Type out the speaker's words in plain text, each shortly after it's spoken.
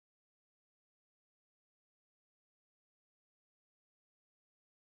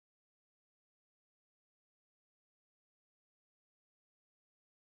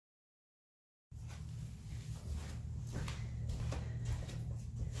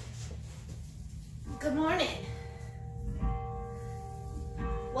Good morning.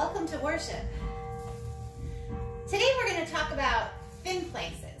 Welcome to worship. Today we're going to talk about thin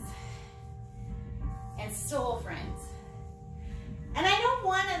places and soul friends. And I know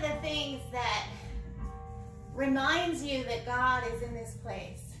one of the things that reminds you that God is in this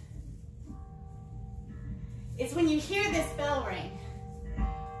place is when you hear this bell ring.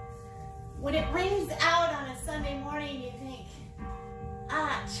 When it rings out on a Sunday morning, you think,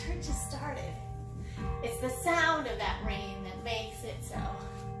 church has started. It's the sound of that ring that makes it so.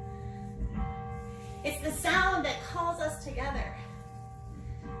 It's the sound that calls us together.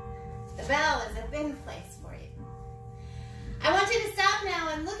 The bell is a thin place for you. I want you to stop now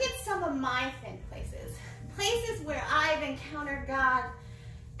and look at some of my thin places. Places where I've encountered God,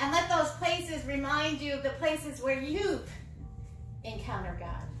 and let those places remind you of the places where you've encountered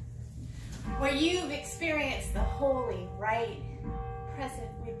God. Where you've experienced the holy, right, present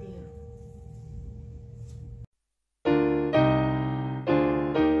with you.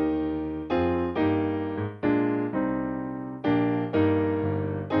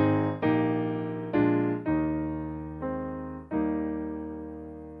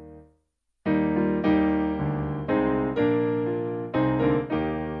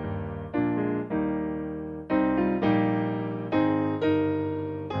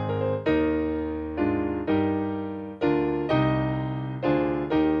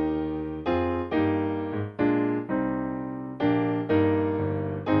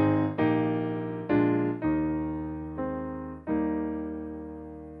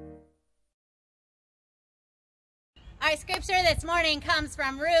 Our scripture this morning comes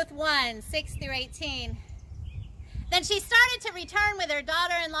from Ruth 1, 6 through 18. Then she started to return with her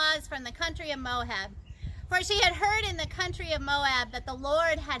daughter-in-laws from the country of Moab, for she had heard in the country of Moab that the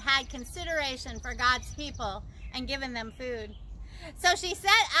Lord had had consideration for God's people and given them food. So she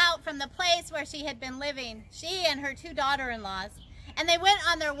set out from the place where she had been living, she and her two daughter-in-laws, and they went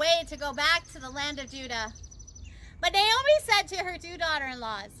on their way to go back to the land of Judah. But Naomi said to her two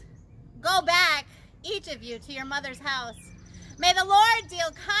daughter-in-laws, "Go back, each of you, to your mother's house. May the Lord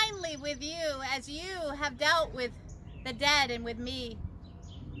deal kindly with you as you have dealt with the dead and with me.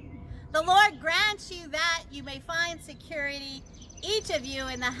 The Lord grant you that you may find security, each of you,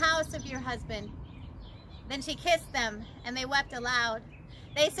 in the house of your husband." Then she kissed them, and they wept aloud.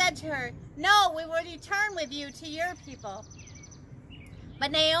 They said to her, "No, we will return with you to your people."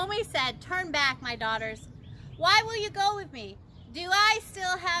 But Naomi said, "Turn back, my daughters. Why will you go with me? Do I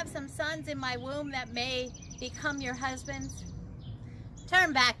still have some sons in my womb that may become your husbands?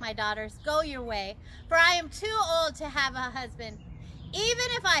 Turn back, my daughters, go your way, for I am too old to have a husband. Even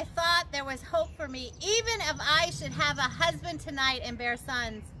if I thought there was hope for me, even if I should have a husband tonight and bear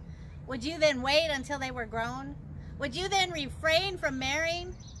sons, would you then wait until they were grown? Would you then refrain from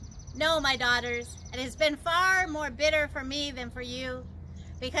marrying? No, my daughters, it has been far more bitter for me than for you,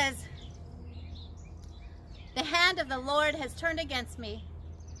 because the hand of the Lord has turned against me."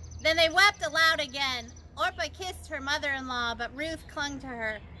 Then they wept aloud again. Orpah kissed her mother-in-law, but Ruth clung to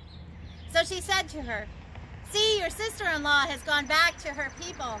her. So she said to her, "See, your sister-in-law has gone back to her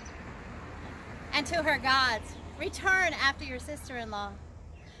people and to her gods. Return after your sister-in-law."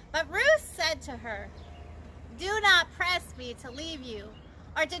 But Ruth said to her, "Do not press me to leave you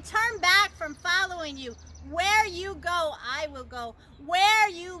or to turn back from following you. Where you go, I will go. Where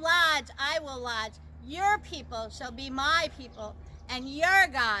you lodge, I will lodge. Your people shall be my people, and your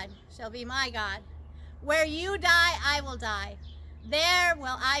God shall be my God. Where you die, I will die. There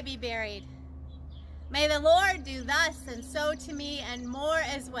will I be buried. May the Lord do thus and so to me, and more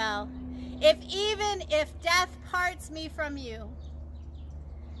as well, even if death parts me from you."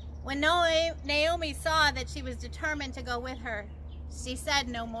 When Naomi saw that she was determined to go with her, she said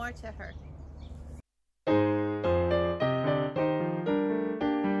no more to her.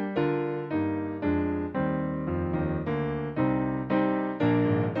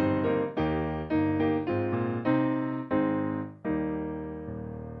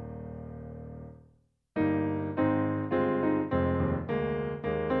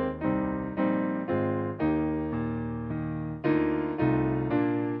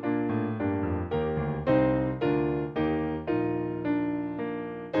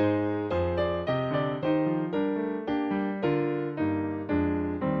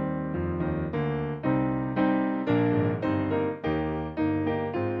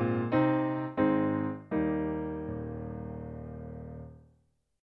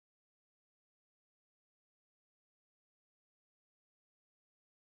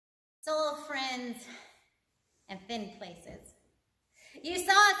 Soul friends and thin places. You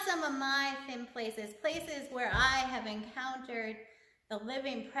saw some of my thin places, places where I have encountered the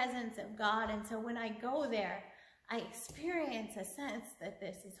living presence of God. And so when I go there, I experience a sense that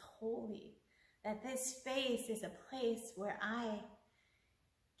this is holy, that this space is a place where I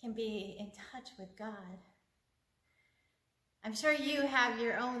can be in touch with God. I'm sure you have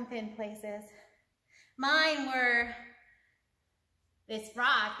your own thin places. Mine were this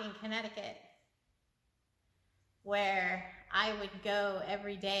rock in Connecticut, where I would go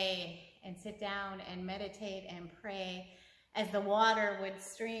every day and sit down and meditate and pray as the water would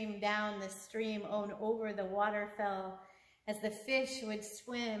stream down the stream over the waterfall, as the fish would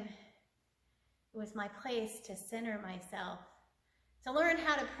swim. It was my place to center myself, to learn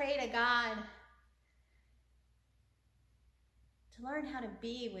how to pray to God, to learn how to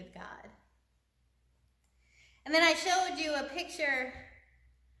be with God. And then I showed you a picture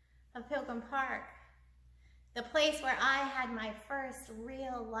of Pilgrim Park, the place where I had my first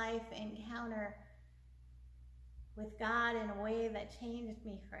real life encounter with God in a way that changed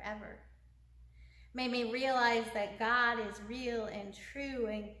me forever. Made me realize that God is real and true,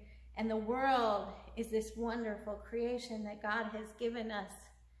 and the world is this wonderful creation that God has given us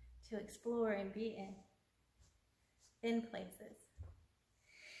to explore and be in places.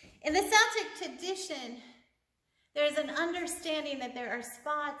 In the Celtic tradition, there's an understanding that there are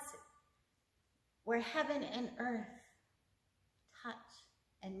spots where heaven and earth touch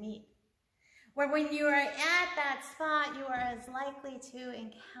and meet. Where when you are at that spot, you are as likely to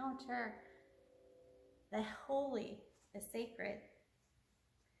encounter the holy, the sacred,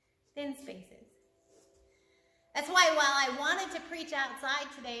 thin spaces. That's why while I wanted to preach outside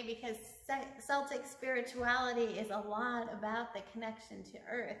today, because Celtic spirituality is a lot about the connection to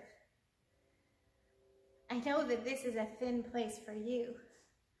earth, I know that this is a thin place for you.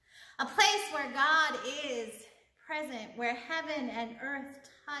 A place where God is present, where heaven and earth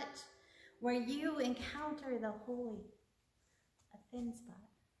touch, where you encounter the holy, a thin spot.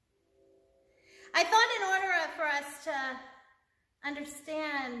 I thought in order for us to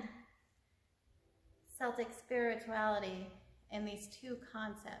understand Celtic spirituality and these two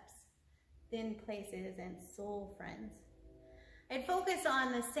concepts, thin places and soul friends, I'd focus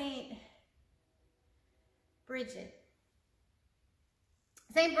on the Saint Brigid.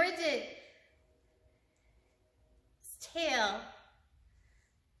 Saint Brigid's tale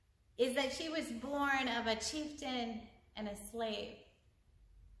is that she was born of a chieftain and a slave.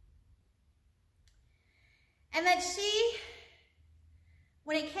 And that she,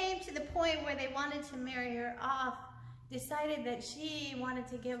 when it came to the point where they wanted to marry her off, decided that she wanted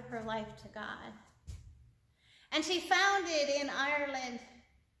to give her life to God. And she founded in Ireland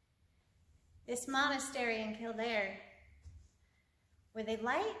this monastery in Kildare, where they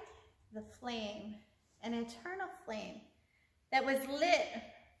light the flame, an eternal flame that was lit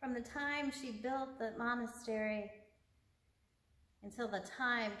from the time she built the monastery until the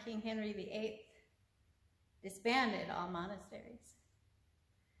time King Henry VIII disbanded all monasteries.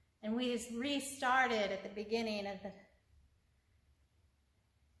 And we just restarted at the beginning of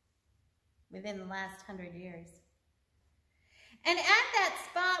within the last 100 years. And at that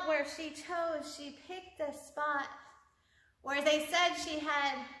spot where she chose, she picked a spot where they said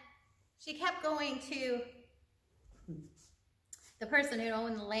she kept going to the person who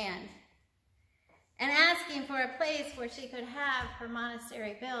owned the land and asking for a place where she could have her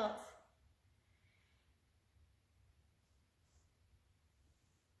monastery built.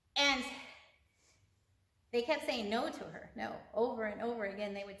 And they kept saying no to her, no. Over and over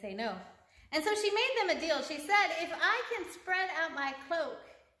again, they would say no. And so she made them a deal. She said, if I can spread out my cloak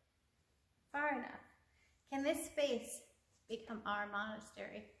far enough, can this space become our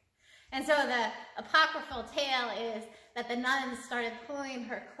monastery? And so the apocryphal tale is that the nuns started pulling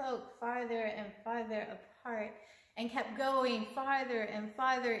her cloak farther and farther apart and kept going farther and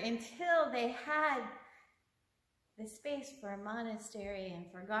farther until they had the space for a monastery and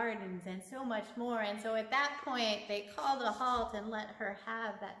for gardens and so much more. And so at that point, they called a halt and let her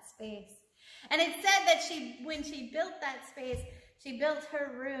have that space. And it said that when she built that space, she built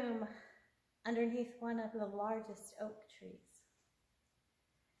her room underneath one of the largest oak trees.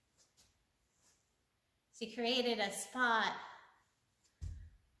 She created a spot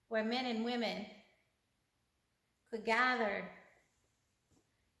where men and women could gather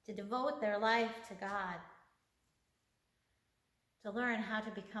to devote their life to God, to learn how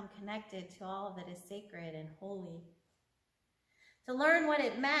to become connected to all that is sacred and holy, to learn what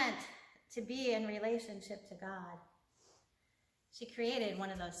it meant to be in relationship to God. She created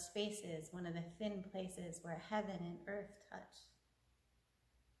one of those spaces, one of the thin places where heaven and earth touch.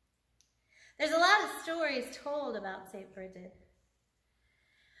 There's a lot of stories told about St. Brigid.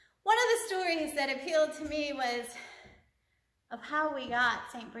 One of the stories that appealed to me was of how we got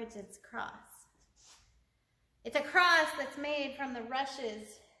St. Brigid's cross. It's a cross that's made from the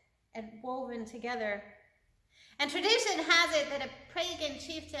rushes and woven together. And tradition has it that a pagan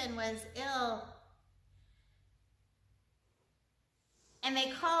chieftain was ill, and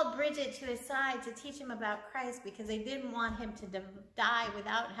they called Brigid to his side to teach him about Christ because they didn't want him to die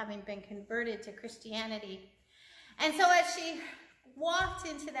without having been converted to Christianity. And so as she walked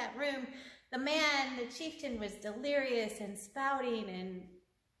into that room, the chieftain was delirious and spouting,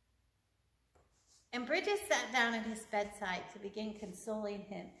 and Brigid sat down at his bedside to begin consoling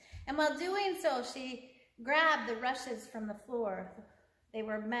him. And while doing so, she grabbed the rushes from the floor. They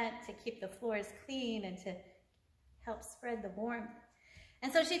were meant to keep the floors clean and to help spread the warmth.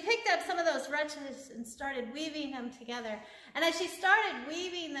 And so she picked up some of those rushes and started weaving them together. And as she started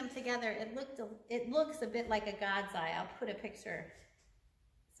weaving them together, it looks a bit like a God's eye. I'll put a picture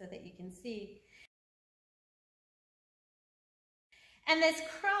so that you can see. And this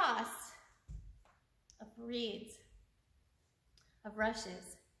cross of reeds, of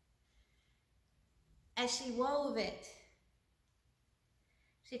rushes, as she wove it,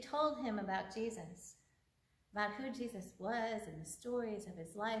 she told him about Jesus, about who Jesus was and the stories of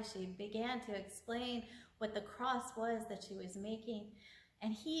his life. She began to explain what the cross was that she was making,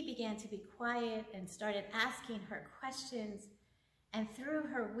 and he began to be quiet and started asking her questions. And through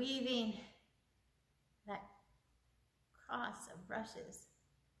her weaving that cross of rushes,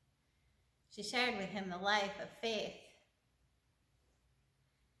 she shared with him the life of faith.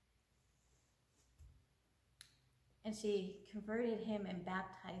 And she converted him and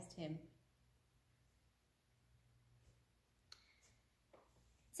baptized him.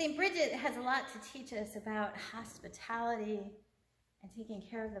 St. Brigid has a lot to teach us about hospitality and taking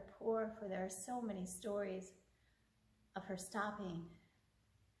care of the poor, for there are so many stories of her stopping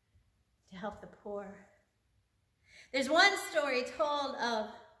to help the poor. There's one story told of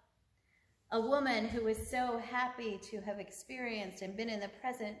a woman who was so happy to have experienced and been in the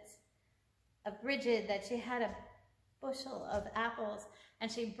presence of Brigid that she had a bushel of apples,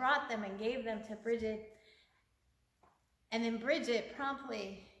 and she brought them and gave them to Brigid. And then Brigid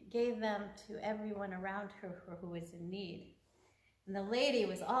promptly gave them to everyone around her who was in need. And the lady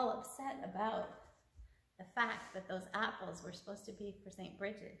was all upset about the fact that those apples were supposed to be for St.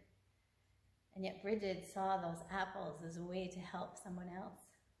 Brigid. And yet Brigid saw those apples as a way to help someone else.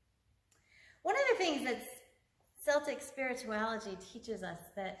 One of the things that Celtic spirituality teaches us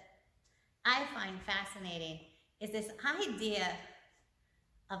that I find fascinating is this idea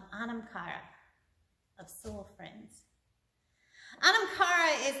of anamkara, of soul friends.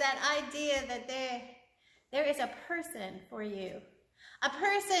 Anamkara is that idea that there is a person for you, a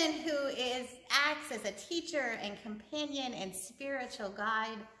person who acts as a teacher and companion and spiritual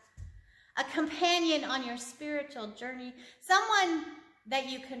guide, a companion on your spiritual journey, someone that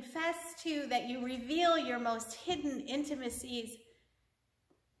you confess to, that you reveal your most hidden intimacies,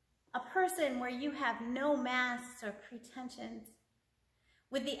 a person where you have no masks or pretensions.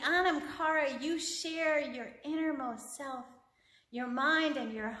 With the anamkara, you share your innermost self, your mind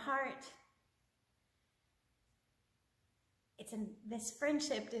and your heart. This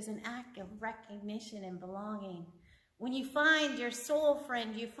friendship is an act of recognition and belonging. When you find your soul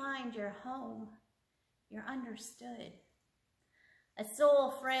friend, you find your home. You're understood. A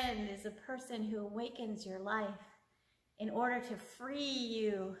soul friend is a person who awakens your life in order to free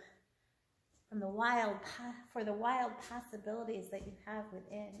you from the wild possibilities that you have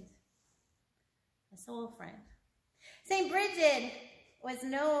within. A soul friend. St. Brigid was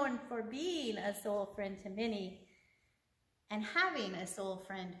known for being a soul friend to many and having a soul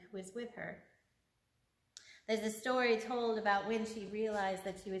friend who was with her. There's a story told about when she realized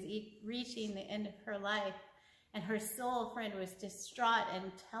that she was reaching the end of her life, and her soul friend was distraught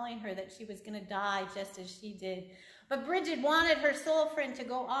and telling her that she was going to die just as she did. But Brigid wanted her soul friend to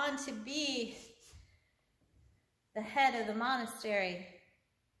go on to be the head of the monastery.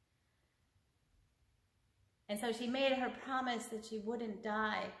 And so she made her promise that she wouldn't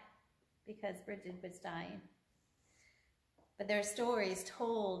die because Brigid was dying. But there are stories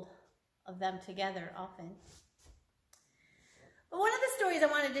told of them together often. But one of the stories I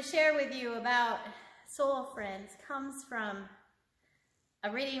wanted to share with you about soul friends comes from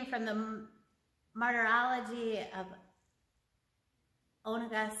a reading from the Martyrology of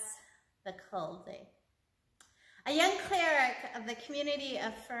Oengus the Culdee. A young cleric of the community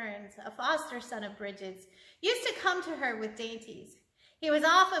of Ferns, a foster son of Brigid's, used to come to her with dainties. He was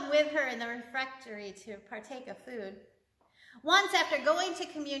often with her in the refectory to partake of food. Once, after going to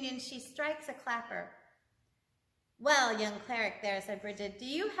communion, she strikes a clapper. "Well, young cleric there," said Brigid, "do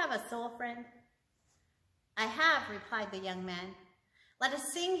you have a soul friend?" I have, replied the young man. Let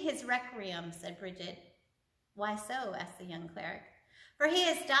us sing his requiem, said Brigid. Why so? Asked the young cleric. For he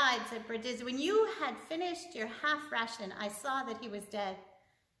has died, said Brigid. When you had finished your half ration, I saw that he was dead.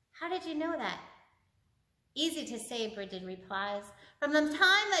 How did you know that? Easy to say, Brigid replies. From the time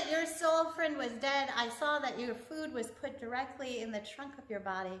that your soul friend was dead, I saw that your food was put directly in the trunk of your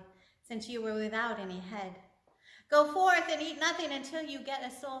body, since you were without any head. Go forth and eat nothing until you get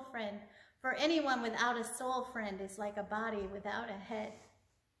a soul friend, for anyone without a soul friend is like a body without a head.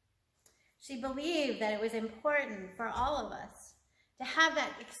 She believed that it was important for all of us to have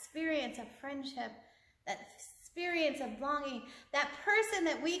that experience of friendship, that experience of belonging, that person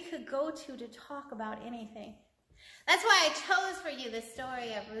that we could go to talk about anything. That's why I chose for you the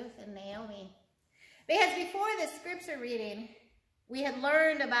story of Ruth and Naomi. Because before the scripture reading, we had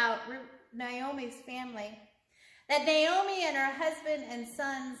learned about Naomi's family, that Naomi and her husband and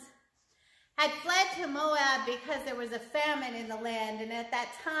sons had fled to Moab because there was a famine in the land, and at that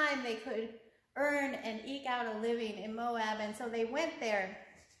time they could earn and eke out a living in Moab, and so they went there.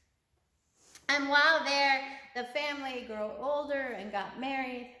 And while there, the family grew older and got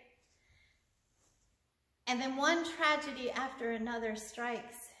married. And then one tragedy after another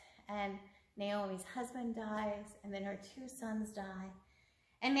strikes, and Naomi's husband dies, and then her two sons die.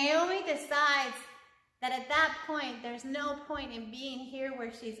 And Naomi decides that at that point, there's no point in being here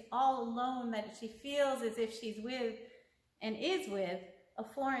where she's all alone, that she feels as if she's with and is with a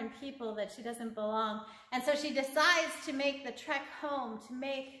foreign people, that she doesn't belong. And so she decides to make the trek home, to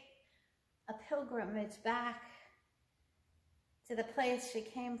make a pilgrimage back to the place she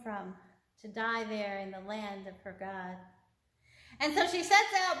came from, to die there in the land of her God. And so she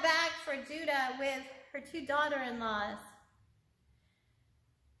sets out back for Judah with her two daughter-in-laws.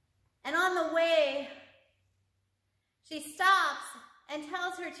 And on the way, she stops and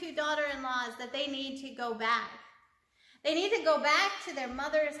tells her two daughter-in-laws that they need to go back. They need to go back to their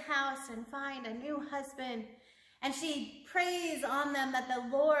mother's house and find a new husband. And she prays on them that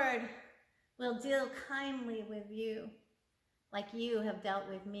the Lord will deal kindly with you, like you have dealt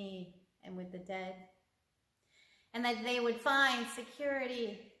with me and with the dead. And that they would find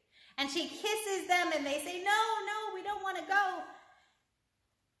security. And she kisses them and they say, no, we don't want to go.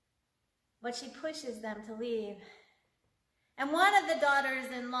 But she pushes them to leave. And one of the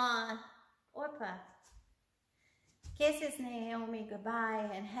daughters-in-law, Orpah, kisses Naomi goodbye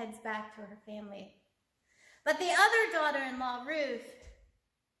and heads back to her family. But the other daughter-in-law, Ruth,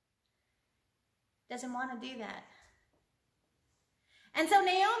 doesn't want to do that. And so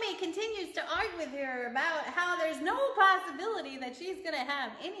Naomi continues to argue with her about how there's no possibility that she's going to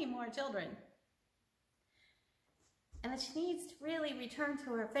have any more children. And that she needs to really return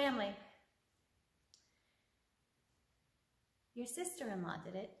to her family. Your sister-in-law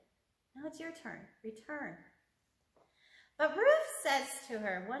did it. Now it's your turn. Return. But Ruth says to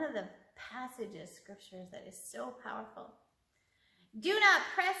her, one of the passages, scriptures that is so powerful, do not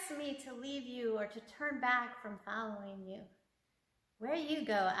press me to leave you or to turn back from following you. Where you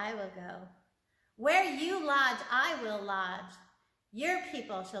go, I will go. Where you lodge, I will lodge. Your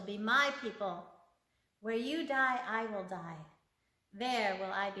people shall be my people. Where you die, I will die. There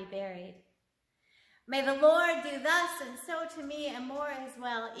will I be buried. May the Lord do thus and so to me and more as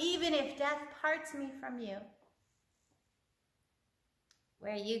well, even if death parts me from you.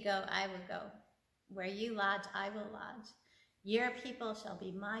 Where you go, I will go. Where you lodge, I will lodge. Your people shall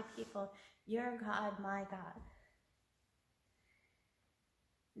be my people. Your God, my God.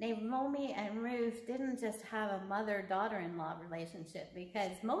 Naomi and Ruth didn't just have a mother-daughter-in-law relationship,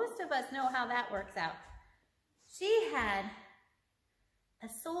 because most of us know how that works out. She had a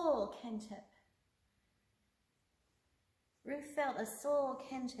soul kinship. Ruth felt a soul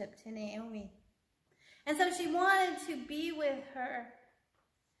kinship to Naomi. And so she wanted to be with her.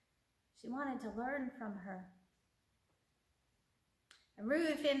 She wanted to learn from her. And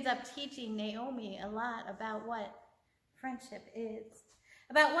Ruth ends up teaching Naomi a lot about what friendship is,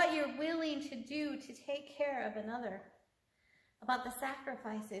 about what you're willing to do to take care of another, about the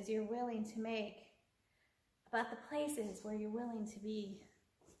sacrifices you're willing to make, about the places where you're willing to be.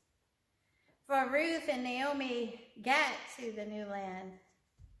 For Ruth and Naomi get to the new land,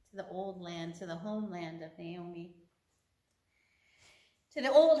 to the old land, to the homeland of Naomi, to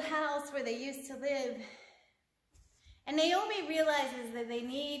the old house where they used to live. And Naomi realizes that they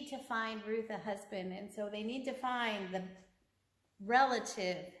need to find Ruth a husband, and so they need to find the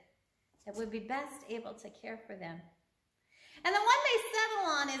relative that would be best able to care for them. And the one they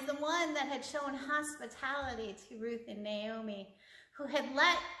settle on is the one that had shown hospitality to Ruth and Naomi, who had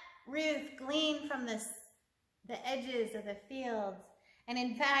let Ruth glean from the edges of the fields and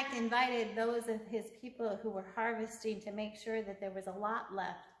in fact invited those of his people who were harvesting to make sure that there was a lot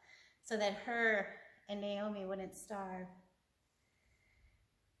left so that her and Naomi wouldn't starve.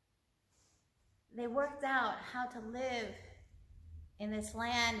 They worked out how to live in this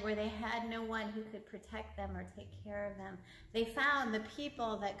land where they had no one who could protect them or take care of them. They found the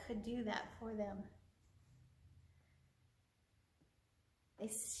people that could do that for them. They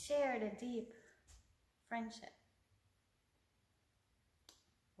shared a deep friendship.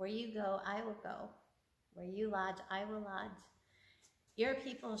 Where you go, I will go. Where you lodge, I will lodge. Your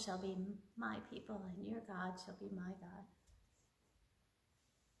people shall be my people, and your God shall be my God.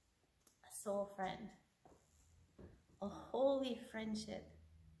 A soul friend. A holy friendship.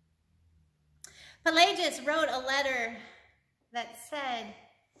 Pelagius wrote a letter that said,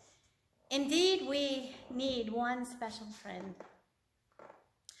 "Indeed, we need one special friend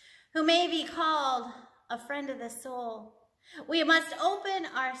who may be called a friend of the soul. We must open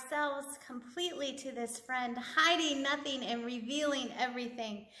ourselves completely to this friend, hiding nothing and revealing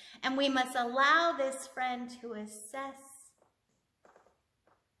everything. And we must allow this friend to assess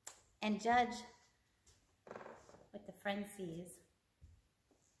and judge what the friend sees."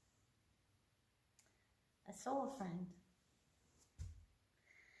 A soul friend.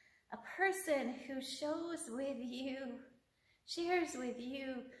 A person who shares with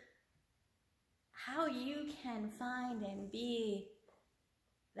you how you can find and be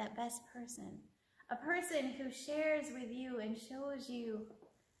that best person. A person who shares with you and shows you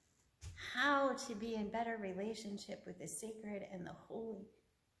how to be in better relationship with the sacred and the holy.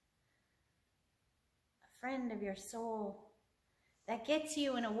 A friend of your soul that gets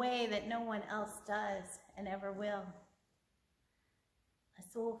you in a way that no one else does and ever will. A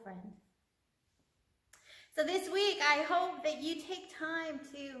soul friend. So this week, I hope that you take time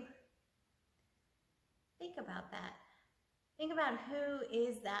to think about that. Think about who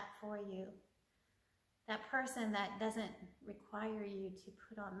is that for you. That person that doesn't require you to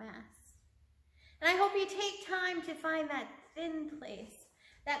put on masks. And I hope you take time to find that thin place.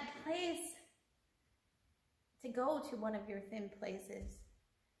 That place to go to one of your thin places.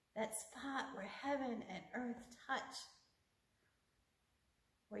 That spot where heaven and earth touch.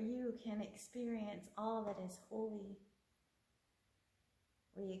 Where you can experience all that is holy.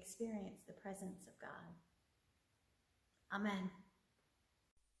 Where you experience the presence of God. Amen.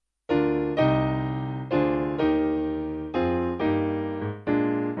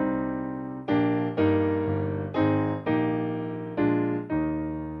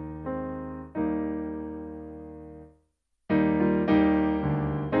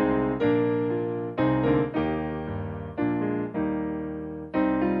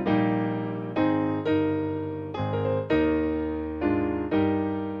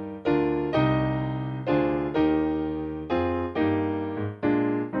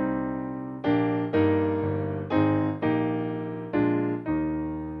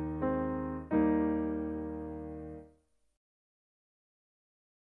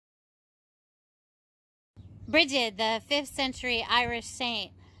 Brigid, the 5th century Irish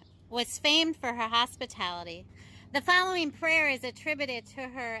saint, was famed for her hospitality. The following prayer is attributed to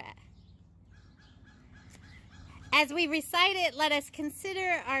her. As we recite it, let us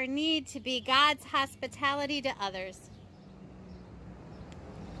consider our need to be God's hospitality to others.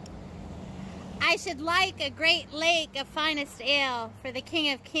 I should like a great lake of finest ale for the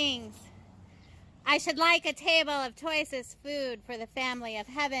King of Kings. I should like a table of choicest food for the family of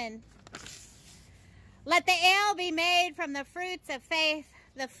heaven. Let the ale be made from the fruits of faith,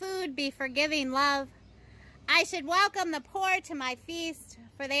 the food be forgiving love. I should welcome the poor to my feast,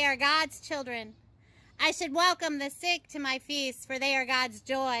 for they are God's children. I should welcome the sick to my feast, for they are God's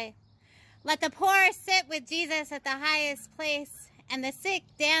joy. Let the poor sit with Jesus at the highest place, and the sick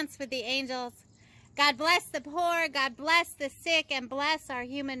dance with the angels. God bless the poor, God bless the sick, and bless our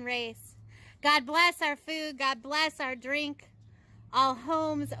human race. God bless our food, God bless our drink. All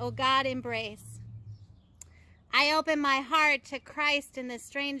homes, O God, embrace. I open my heart to Christ in the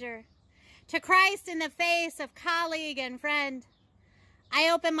stranger, to Christ in the face of colleague and friend. I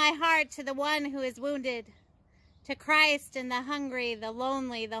open my heart to the one who is wounded, to Christ in the hungry, the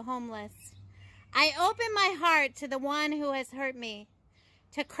lonely, the homeless. I open my heart to the one who has hurt me,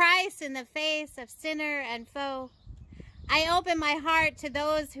 to Christ in the face of sinner and foe. I open my heart to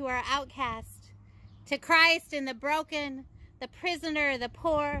those who are outcast, to Christ in the broken, the prisoner, the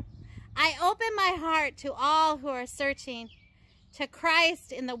poor. I open my heart to all who are searching, to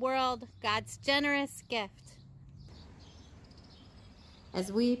Christ in the world, God's generous gift.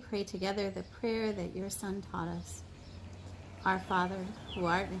 As we pray together the prayer that your Son taught us, Our Father, who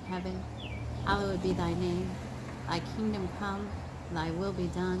art in heaven, hallowed be thy name. Thy kingdom come, Thy will be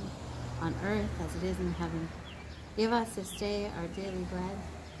done on earth as it is in heaven. Give us this day our daily bread,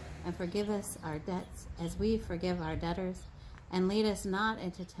 and forgive us our debts as we forgive our debtors. And lead us not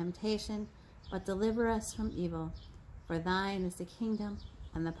into temptation, but deliver us from evil. For thine is the kingdom,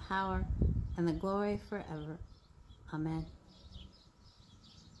 and the power, and the glory forever. Amen.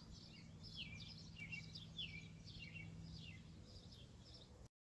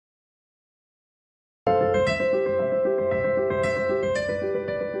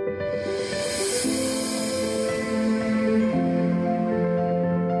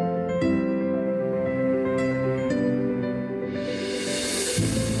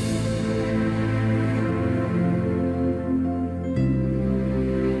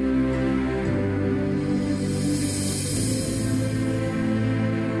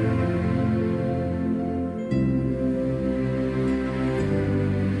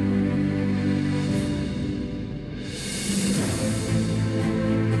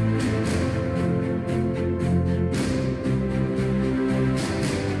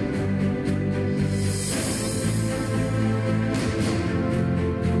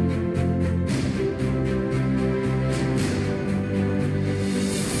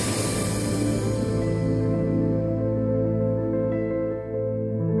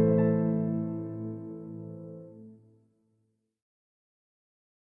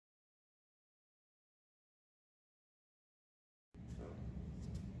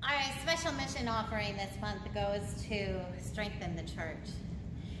 Our special mission offering this month goes to strengthen the church.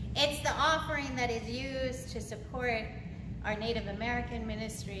 It's the offering that is used to support our Native American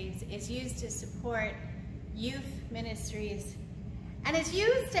ministries, is used to support youth ministries, and is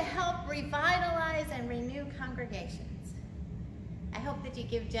used to help revitalize and renew congregations. I hope that you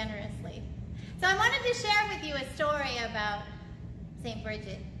give generously. So I wanted to share with you a story about St.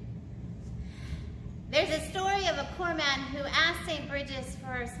 Brigid. There's a story of a poor man who asked St. Brigid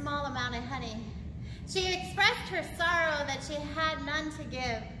for a small amount of honey. She expressed her sorrow that she had none to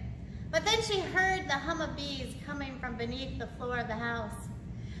give, but then she heard the hum of bees coming from beneath the floor of the house.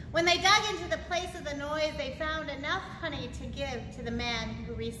 When they dug into the place of the noise, they found enough honey to give to the man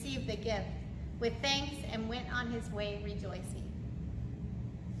who received the gift with thanks and went on his way rejoicing.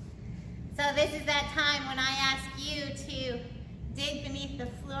 So this is that time when I ask you to dig beneath the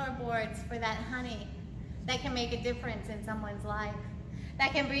floorboards for that honey that can make a difference in someone's life,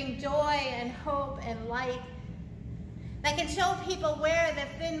 that can bring joy and hope and light, that can show people where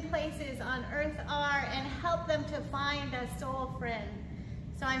the thin places on earth are and help them to find a soul friend.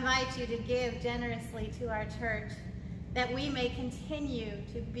 So I invite you to give generously to our church, that we may continue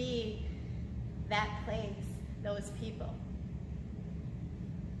to be that place, those people.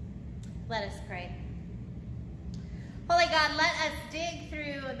 Let us pray. Holy God, let us dig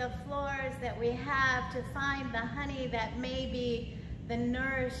through the floors that we have to find the honey that may be the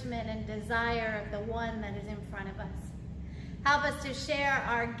nourishment and desire of the one that is in front of us. Help us to share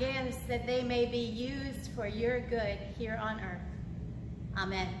our gifts that they may be used for your good here on earth.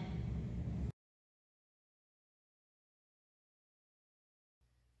 Amen.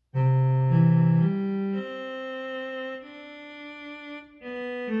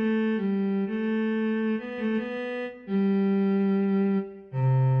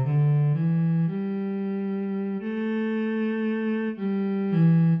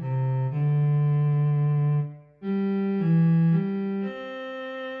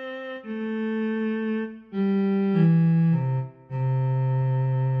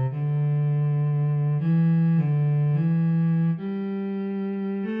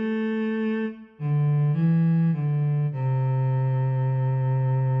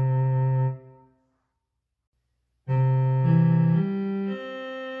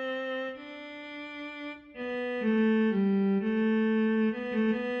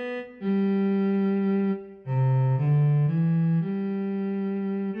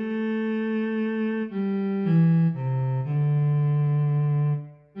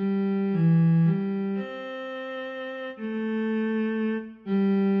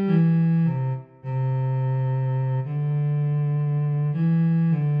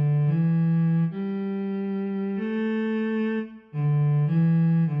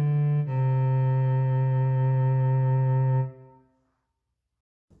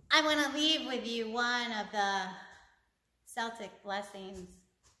 I want to leave with you one of the Celtic blessings.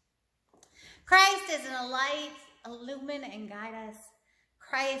 Christ is a light, illumine and guide us.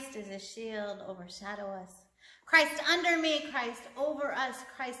 Christ is a shield, overshadow us. Christ under me, Christ over us,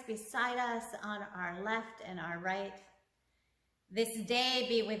 Christ beside us, on our left and our right. This day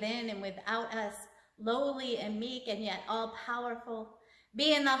be within and without us, lowly and meek and yet all-powerful.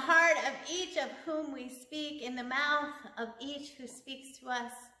 Be in the heart of each of whom we speak, in the mouth of each who speaks to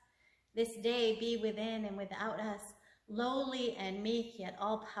us. This day be within and without us, lowly and meek, yet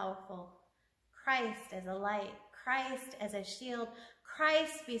all-powerful. Christ as a light, Christ as a shield,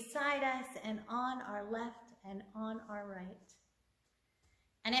 Christ beside us and on our left and on our right.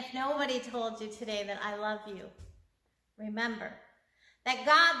 And if nobody told you today that I love you, remember that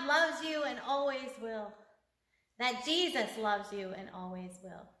God loves you and always will, that Jesus loves you and always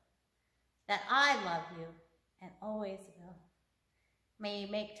will, that I love you and always will. May you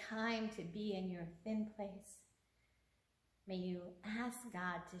make time to be in your thin place. May you ask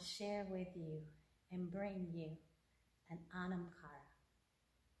God to share with you and bring you an Anam Cara.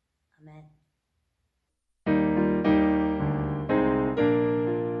 Amen.